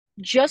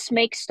just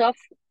make stuff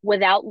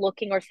without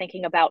looking or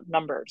thinking about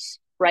numbers,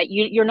 right?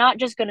 You're not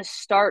just going to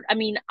start. I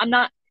mean, I'm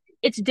not,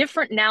 it's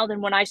different now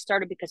than when I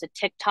started because of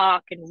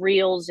TikTok and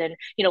Reels and,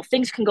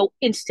 things can go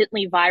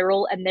instantly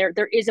viral and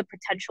there is a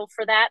potential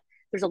for that.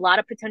 There's a lot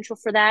of potential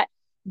for that.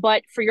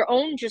 But for your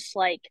own just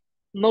like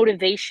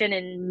motivation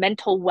and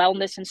mental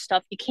wellness and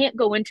stuff, you can't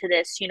go into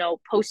this,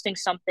 posting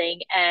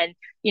something and,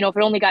 if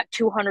it only got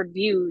 200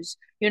 views,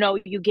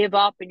 you give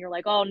up and you're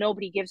like, oh,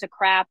 nobody gives a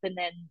crap. And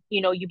then,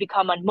 you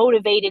become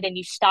unmotivated and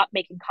you stop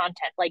making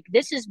content. Like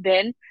this has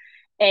been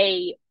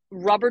a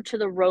rubber to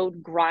the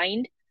road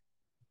grind.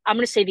 I'm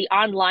going to say the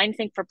online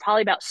thing for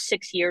probably about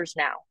 6 years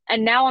now.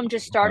 And now I'm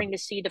just starting to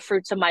see the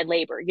fruits of my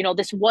labor.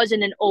 This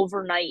wasn't an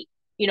overnight,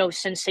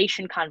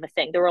 sensation kind of a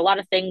thing. There were a lot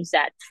of things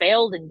that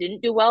failed and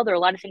didn't do well. There are a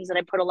lot of things that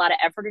I put a lot of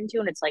effort into.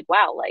 And it's like,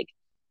 wow, like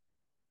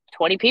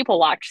 20 people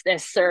watch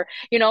this or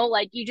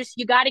like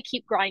you got to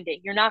keep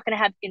grinding. You're not going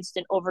to have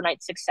instant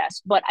overnight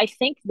success, but I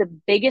think the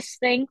biggest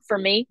thing for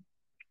me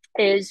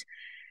is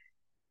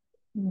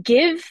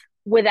give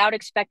without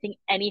expecting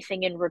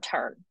anything in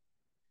return,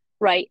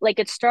 right? Like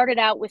it started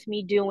out with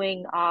me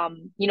doing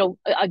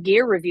a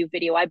gear review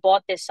video. I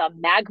bought this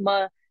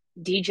Magma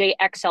DJ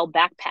XL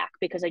backpack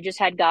because I just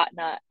had gotten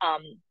a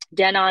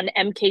Denon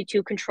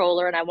MK2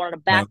 controller and I wanted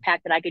a Yeah. backpack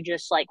that I could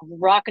just like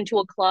rock into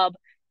a club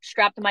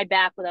strapped to my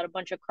back without a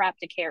bunch of crap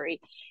to carry.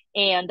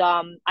 And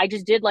I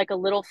just did like a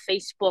little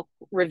Facebook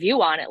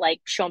review on it, like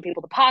showing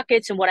people the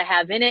pockets and what I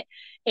have in it.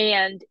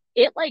 And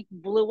it like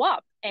blew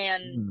up.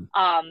 And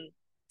Mm.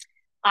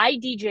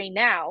 IDJ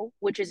Now,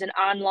 which is an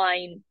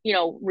online,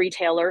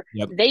 retailer,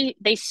 Yep.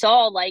 they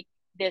saw like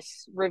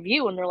this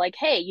review and they're like,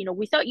 hey,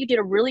 we thought you did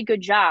a really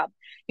good job.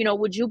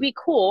 Would you be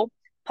cool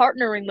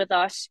partnering with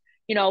us?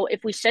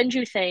 If we send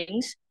you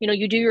things,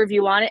 you do your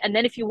review on it, and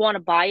then if you want to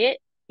buy it,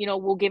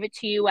 we'll give it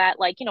to you at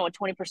like, a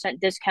 20%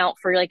 discount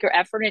for like your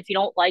effort. And if you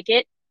don't like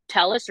it,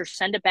 tell us or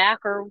send it back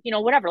or,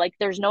 whatever. Like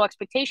there's no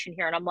expectation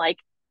here. And I'm like,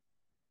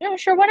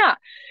 sure, why not?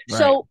 Right.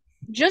 So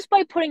just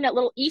by putting that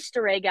little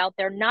Easter egg out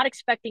there, not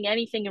expecting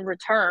anything in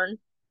return,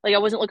 like I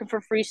wasn't looking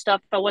for free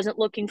stuff. I wasn't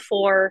looking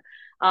for,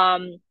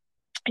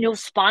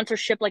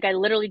 sponsorship. Like I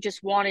literally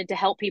just wanted to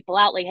help people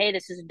out. Like, hey,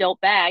 this is a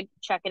dope bag.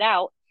 Check it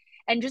out.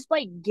 And just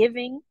by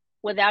giving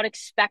without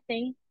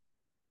expecting,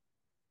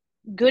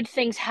 good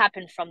things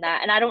happen from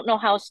that. And I don't know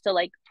how else to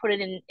like put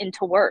it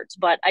into words,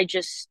 but I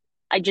just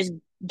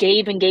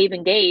gave and gave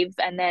and gave.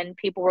 And then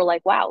people were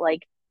like, wow,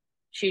 like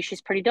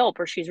she's pretty dope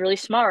or she's really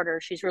smart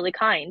or she's really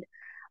kind.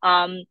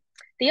 Um,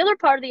 the other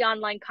part of the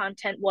online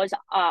content was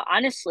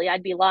honestly,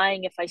 I'd be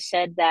lying if I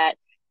said that,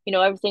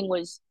 everything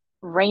was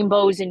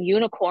rainbows and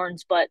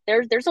unicorns, but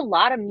there's a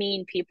lot of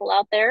mean people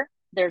out there.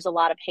 There's a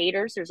lot of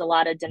haters. There's a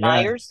lot of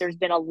deniers. Yes. There's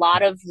been a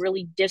lot of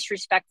really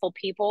disrespectful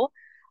people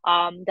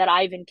that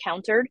I've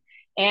encountered.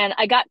 And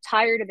I got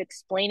tired of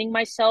explaining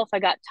myself. I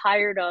got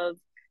tired of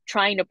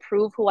trying to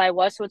prove who I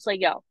was. So it's like,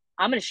 yo,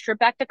 I'm going to strip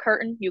back the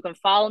curtain. You can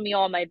follow me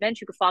on my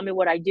events. You can follow me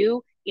what I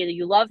do. Either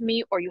you love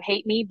me or you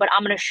hate me, but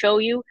I'm going to show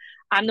you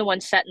I'm the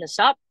one setting this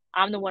up.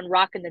 I'm the one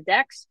rocking the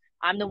decks.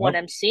 I'm the one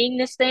Yep. emceeing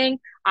this thing.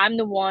 I'm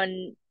the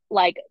one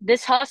like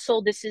this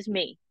hustle. This is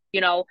me.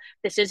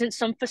 This isn't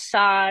some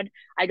facade.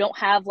 I don't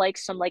have like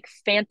some like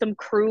phantom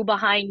crew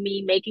behind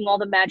me making all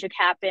the magic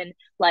happen.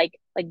 Like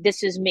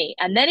this is me.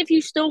 And then if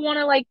you still want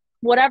to like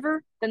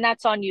whatever, then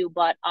that's on you.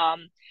 But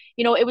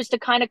it was to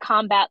kind of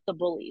combat the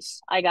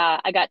bullies. I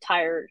got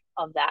tired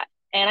of that.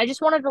 And I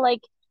just wanted to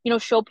like,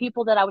 show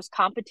people that I was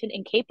competent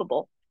and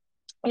capable.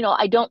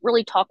 I don't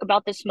really talk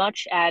about this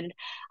much and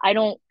I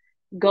don't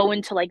go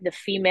into like the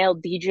female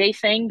DJ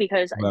thing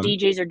because Well,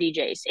 DJs are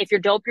DJs. If you're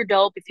dope, you're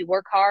dope. If you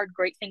work hard,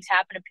 great things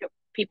happen if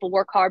people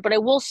work hard. But I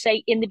will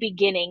say in the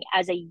beginning,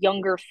 as a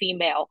younger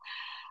female,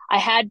 I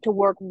had to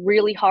work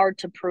really hard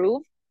to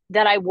prove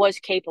that I was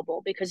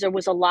capable because there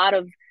was a lot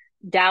of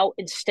doubt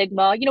and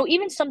stigma.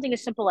 Even something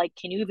as simple like,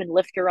 can you even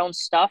lift your own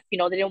stuff? They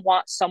didn't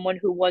want someone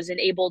who wasn't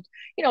able,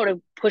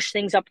 to push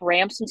things up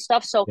ramps and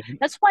stuff. So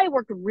that's why I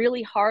worked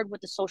really hard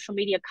with the social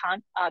media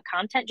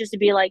content just to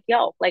be like,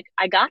 yo, like,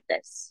 I got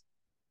this.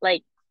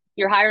 Like,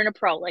 you're hiring a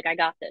pro. Like, I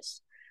got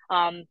this.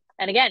 And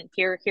again,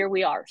 here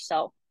we are.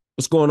 So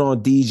what's going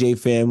on, DJ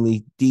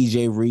family?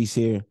 DJ Reese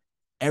here.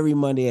 Every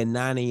Monday at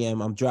 9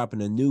 a.m., I'm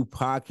dropping a new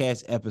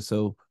podcast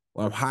episode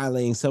where I'm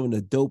highlighting some of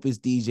the dopest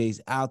DJs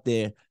out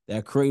there that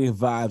are creating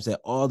vibes at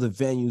all the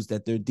venues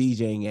that they're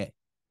DJing at.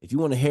 If you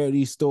want to hear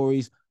these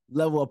stories,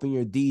 level up in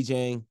your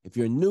DJing. If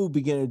you're a new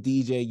beginner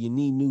DJ, you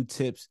need new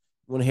tips,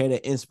 you want to hear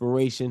the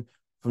inspiration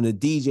from the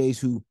DJs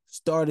who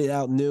started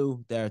out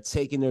new that are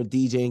taking their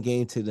DJing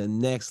game to the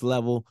next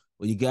level,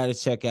 well, you got to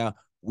check out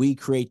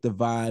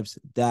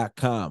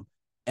WeCreateTheVibes.com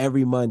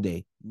every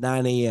Monday,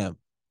 9 a.m.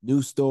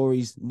 New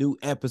stories, new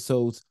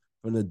episodes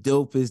from the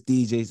dopest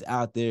DJs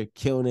out there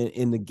killing it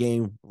in the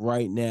game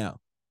right now.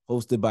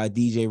 Hosted by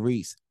DJ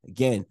Reese.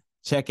 Again,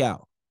 check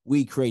out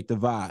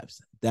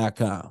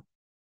WeCreateTheVibes.com.